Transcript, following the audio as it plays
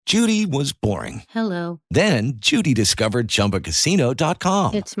Judy was boring. Hello. Then Judy discovered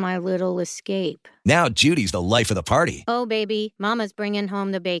ChumbaCasino.com. It's my little escape. Now Judy's the life of the party. Oh, baby, mama's bringing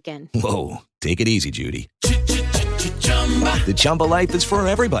home the bacon. Whoa, take it easy, Judy. The Chumba life is for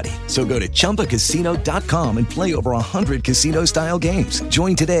everybody. So go to ChumbaCasino.com and play over 100 casino-style games.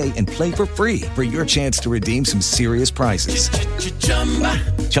 Join today and play for free for your chance to redeem some serious prizes.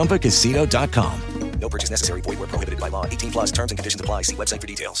 ChumbaCasino.com. No purchase necessary. Void where prohibited by law. 18 plus terms and conditions apply. See website for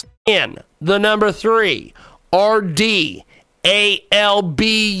details. In the number 3, RDALBUM.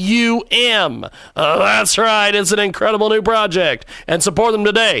 That's right. It's an incredible new project. And support them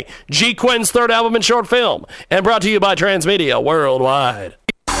today. G. Quinn's third album and short film. And brought to you by Transmedia Worldwide.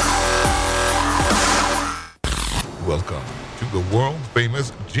 Welcome to the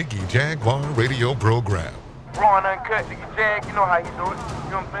world-famous Jiggy Jaguar radio program. Raw and uncut, Jiggy Jag, you know how you do it. You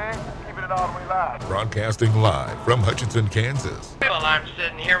know what I'm saying? Keeping it all the way live. Broadcasting live from Hutchinson, Kansas. Well, I'm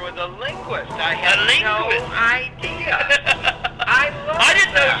sitting here with a linguist. I had no idea. I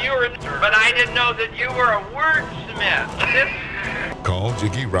didn't know you were, but I didn't know that you were a wordsmith. Call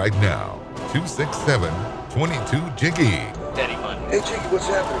Jiggy right now. 267-22-JIGGY. Daddy Fun. Hey, Jiggy, what's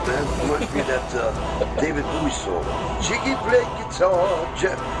happening, man? Reminds me of that David Bowie song. Jiggy play guitar.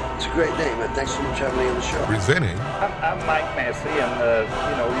 It's a great name, man. Thanks so much for having me on the show. Presenting. I'm Mike Massey, and,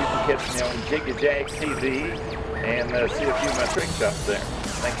 you can catch me on Jiggy Jag TV and see a few of my trick shots there.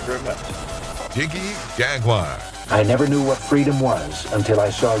 Thank you very much. Jiggy Jaguar. I never knew what freedom was until I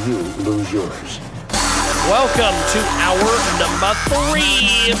saw you lose yours. Welcome to hour number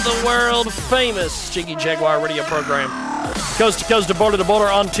 3 of the world-famous Jiggy Jaguar radio program. Coast to coast, to border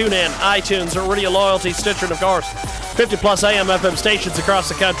on TuneIn, iTunes, Radio Loyalty, Stitcher, and of course, 50-plus AM/FM stations across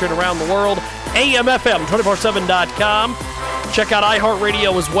the country and around the world. AM/FM247.com. Check out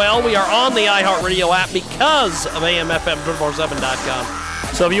iHeartRadio as well. We are on the iHeartRadio app because of AM/FM247.com.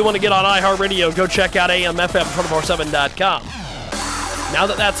 So if you want to get on iHeartRadio, go check out AM/FM247.com. Now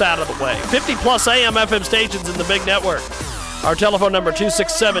that that's out of the way, 50-plus AM/FM stations in the big network. Our telephone number,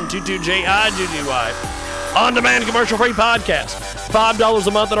 267-22-JIGGY. On-demand, commercial-free podcast. $5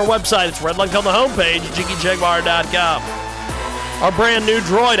 a month on our website. It's red linked on the homepage, JiggyJaguar.com. Our brand new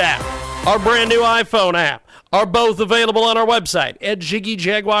Droid app, our brand new iPhone app are both available on our website at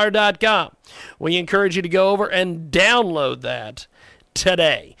JiggyJaguar.com. We encourage you to go over and download that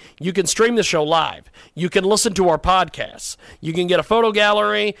today. You can stream the show live. You can listen to our podcasts. You can get a photo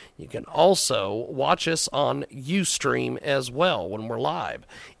gallery. You can also watch us on Ustream as well when we're live.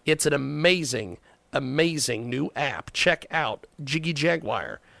 It's an amazing new app. Check out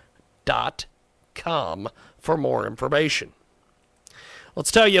JiggyJaguar.com for more information.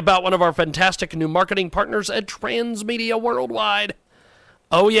 Let's tell you about one of our fantastic new marketing partners at Transmedia Worldwide.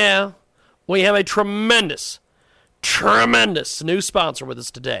 Oh yeah, we have a tremendous new sponsor with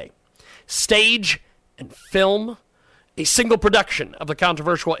us today. Stage and film, a single production of the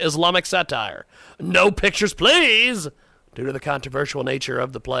controversial Islamic satire. No pictures, please! Due to the controversial nature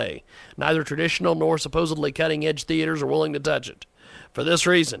of the play, neither traditional nor supposedly cutting-edge theaters are willing to touch it. For this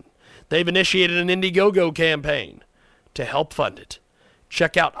reason, they've initiated an Indiegogo campaign to help fund it.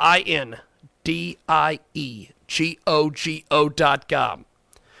 Check out INDIEGOGO.com.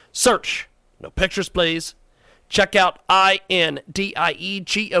 Search No Pictures, Please. Check out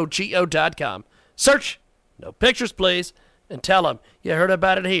INDIEGOGO.com. Search No Pictures, Please, and tell them you heard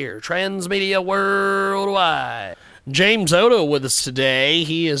about it here. Transmedia Worldwide. James Otto with us today.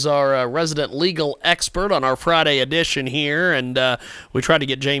 He is our resident legal expert on our Friday edition here, and we try to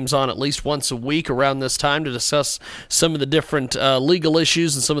get James on at least once a week around this time to discuss some of the different legal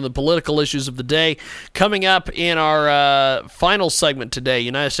issues and some of the political issues of the day. Coming up in our final segment today,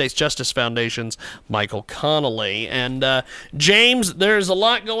 United States Justice Foundation's Michael Connolly. And James, there's a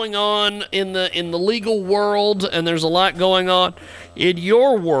lot going on in the legal world, and there's a lot going on in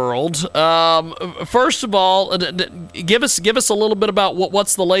your world. First of all, give us a little bit about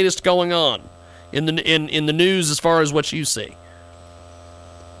what's the latest going on in the news as far as what you see.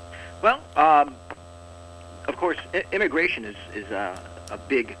 Well, of course, immigration is a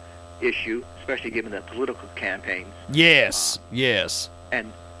big issue, especially given the political campaigns. Yes.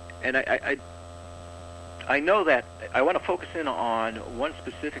 And I know that I want to focus in on one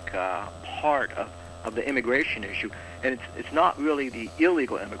specific part of the immigration issue, and it's not really the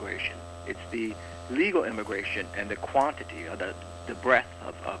illegal immigration. It's the legal immigration and the quantity, or the breadth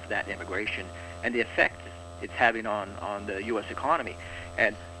of that immigration, and the effect it's having on the U.S. economy.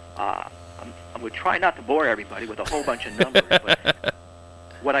 And I'm going to try not to bore everybody with a whole bunch of numbers, but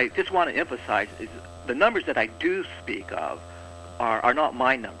what I just want to emphasize is the numbers that I do speak of are not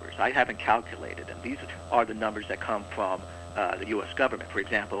my numbers. I haven't calculated them. These are the numbers that come from the U.S. government. For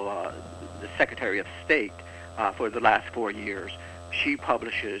example, the Secretary of State for the last 4 years, she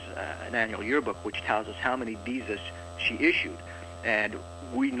publishes an annual yearbook which tells us how many visas she issued. And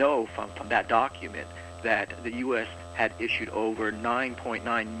we know from that document that the U.S. had issued over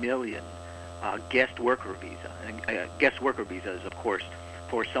 9.9 million guest worker visa. And guest worker visa is, of course,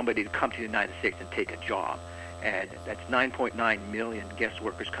 for somebody to come to the United States and take a job. And that's 9.9 million guest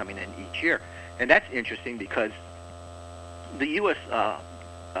workers coming in each year. And that's interesting because the U.S.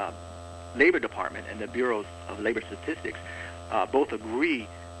 Labor Department and the Bureau of Labor Statistics both agree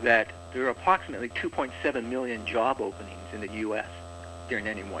that there are approximately 2.7 million job openings in the U.S. during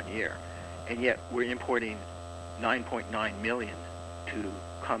any one year. And yet we're importing 9.9 million to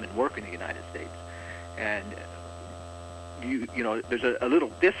come and work in the United States. And you know, there's a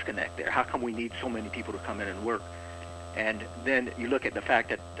little disconnect there. How come we need so many people to come in and work? And then you look at the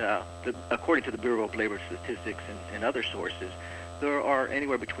fact that, according to the Bureau of Labor Statistics and other sources, there are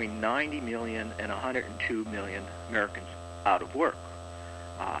anywhere between 90 million and 102 million Americans out of work.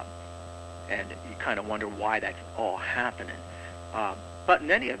 And you kind of wonder why that's all happening. But in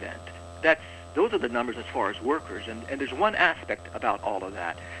any event, those are the numbers as far as workers. And there's one aspect about all of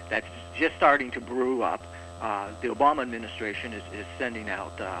that that's just starting to brew up. The Obama administration is sending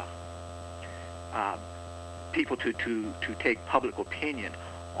out people to take public opinion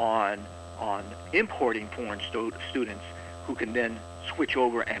on importing foreign students who can then switch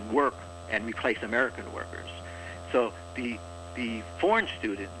over and work and replace American workers. So the foreign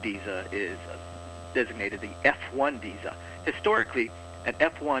student visa is designated the F1 visa. Historically, an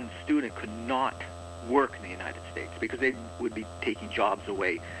F1 student could not work in the United States because they would be taking jobs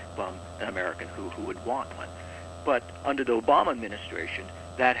away from an American who would want one. But under the Obama administration,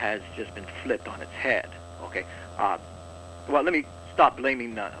 that has just been flipped on its head. Okay. Well, let me stop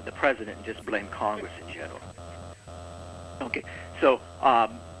blaming the president and just blame Congress in general. Okay. So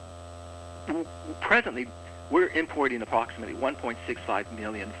presently, we're importing approximately 1.65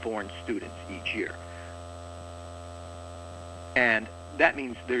 million foreign students each year. And that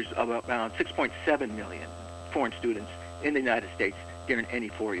means there's around 6.7 million foreign students in the United States during any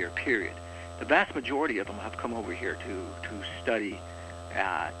 4-year period. The vast majority of them have come over here to study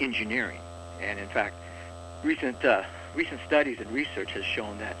engineering. And in fact, recent studies and research has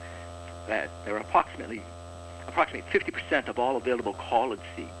shown that there are approximately 50% of all available college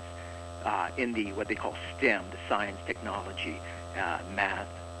seats in the what they call STEM, the science, technology, math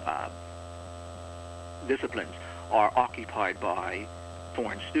disciplines, are occupied by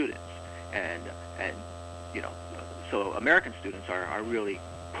foreign students, and you know, so American students are really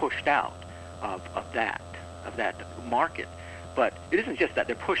pushed out of that market. But it isn't just that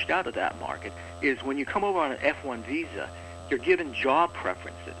they're pushed out of that market. Is when you come over on an F1 visa, you're given job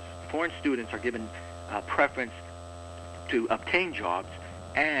preferences. Foreign students are given preference to obtain jobs,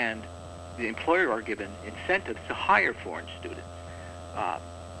 and the employer are given incentives to hire foreign students,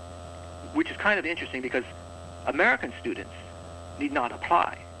 which is kind of interesting because American students need not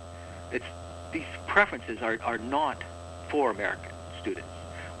apply. These preferences are not for American students,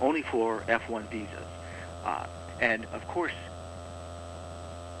 only for F1 visas. And of course,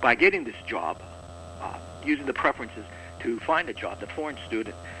 by getting this job, using the preferences to find a job, the foreign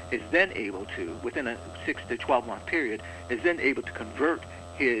student is then able to, within a 6 to 12 month period, is then able to convert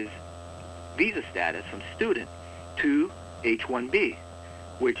his visa status from student to H-1B,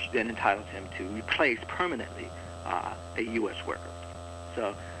 which then entitles him to replace permanently a U.S. worker.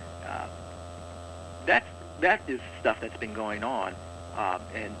 So that is stuff that's been going on.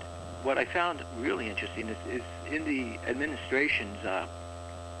 And what I found really interesting is in the administration's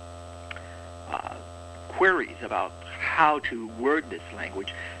queries about how to word this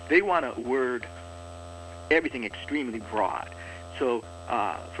language, they want to word everything extremely broad. So,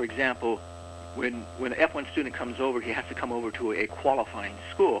 for example, when an F1 student comes over, he has to come over to a qualifying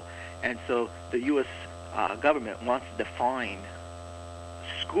school, and so the U.S. Government wants to define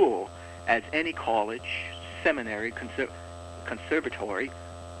school as any college, seminary, conservatory,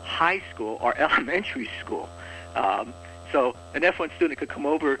 high school, or elementary school. So an F1 student could come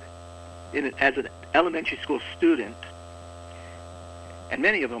over as an elementary school student, and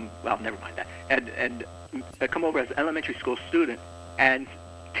many of them, well, never mind that, and come over as an elementary school student and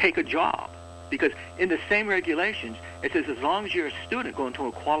take a job. Because in the same regulations, it says as long as you're a student going to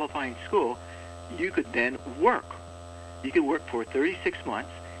a qualifying school, you could then work. You could work for 36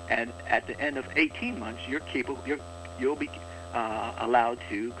 months, and at the end of 18 months, you'll be allowed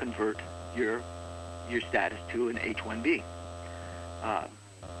to convert your status to an H-1B.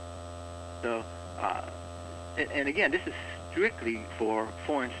 And again, this is strictly for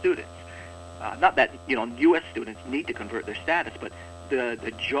foreign students. not that, U.S. students need to convert their status, but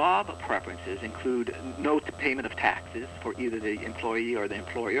the job preferences include no payment of taxes for either the employee or the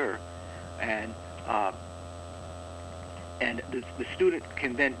employer, and the student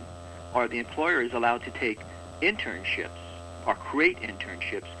can then, or the employer is allowed to take internships or create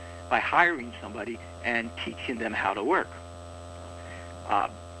internships by hiring somebody and teaching them how to work.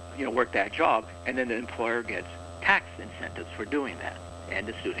 Work that job, and then the employer gets tax incentives for doing that, and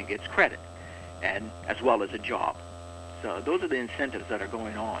the student gets credit, and as well as a job. So those are the incentives that are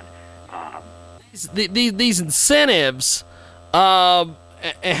going on. These incentives, how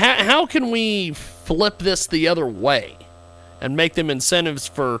can we flip this the other way and make them incentives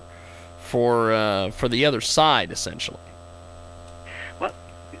for the other side, essentially? Well,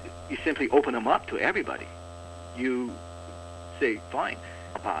 you simply open them up to everybody. You say, fine,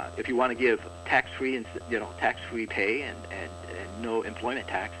 if you want to give tax-free pay and no employment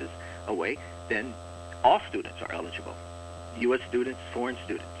taxes away, then all students are eligible. U.S. students, foreign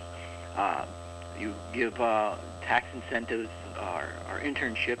students. You give tax incentives or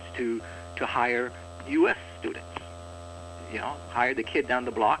internships to hire U.S. students. Hire the kid down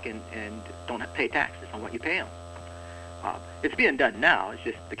the block and don't have to pay taxes on what you pay them. It's being done now. It's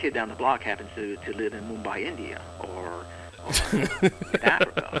just the kid down the block happens to live in Mumbai, India, or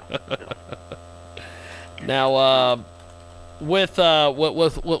Africa. So. Now, with a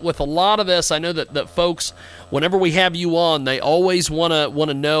lot of this, I know that folks, whenever we have you on, they always want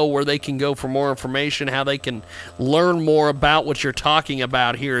to know where they can go for more information, how they can learn more about what you're talking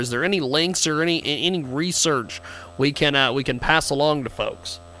about here. Is there any links or any research we can pass along to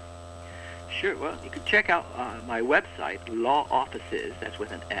folks? Sure. Well, you can check out my website, Law Offices, that's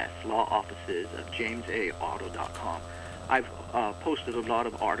with an S, Law Offices of JamesAotto.com. I've posted a lot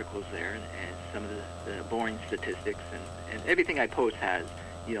of articles there and some of the boring statistics, and everything I post has,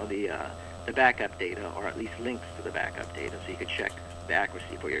 the backup data, or at least links to the backup data, so you can check the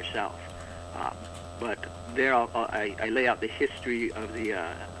accuracy for yourself. But there I lay out the history of the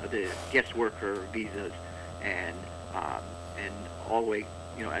guest worker visas and all the way,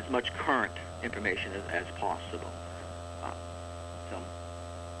 as much current information as possible.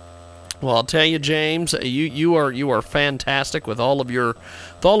 Well, I'll tell you, James, you are fantastic with all of your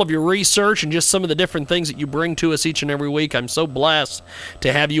research and just some of the different things that you bring to us each and every week. I'm so blessed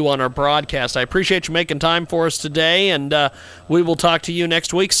to have you on our broadcast. I appreciate you making time for us today, and we will talk to you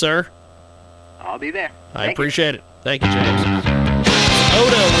next week, sir. I'll be there. I appreciate it. Thank you, James. Otto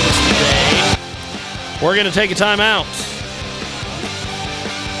with us today. We're going to take a time out.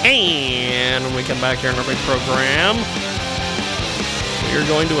 And when we come back here in our big program, we're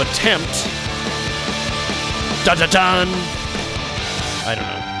going to attempt... Dun-dun-dun! I don't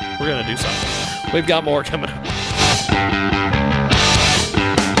know. We're going to do something. We've got more coming up.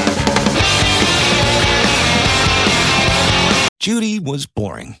 Judy was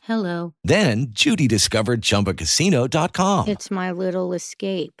boring. Hello. Then Judy discovered ChumbaCasino.com. It's my little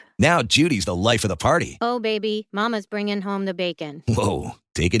escape. Now Judy's the life of the party. Oh, baby, mama's bringing home the bacon. Whoa,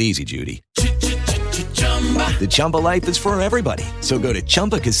 take it easy, Judy. The Chumba life is for everybody. So go to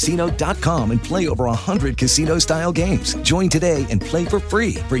ChumbaCasino.com and play over 100 casino-style games. Join today and play for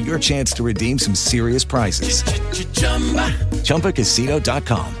free for your chance to redeem some serious prizes.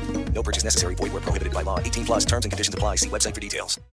 ChumbaCasino.com. No purchase necessary. Void where prohibited by law. 18+ terms and conditions apply. See website for details.